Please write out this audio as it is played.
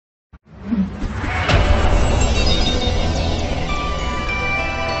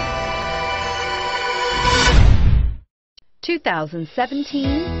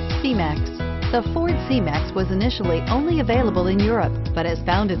2017 C-Max. The Ford C-Max was initially only available in Europe, but has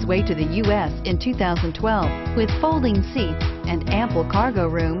found its way to the U.S. in 2012. With folding seats and ample cargo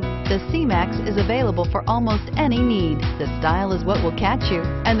room, the C-Max is available for almost any need. The style is what will catch you,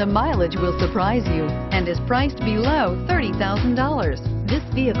 and the mileage will surprise you, and is priced below $30,000. This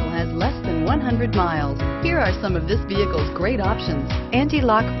vehicle has less than 100 miles. Here are some of this vehicle's great options: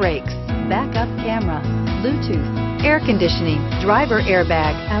 anti-lock brakes, backup camera, Bluetooth, air conditioning, driver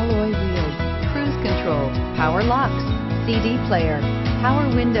airbag, alloy wheels, cruise control, power locks, CD player, power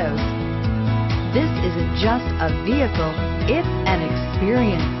windows. This isn't just a vehicle, it's an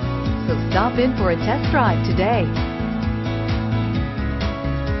experience. So stop in for a test drive today.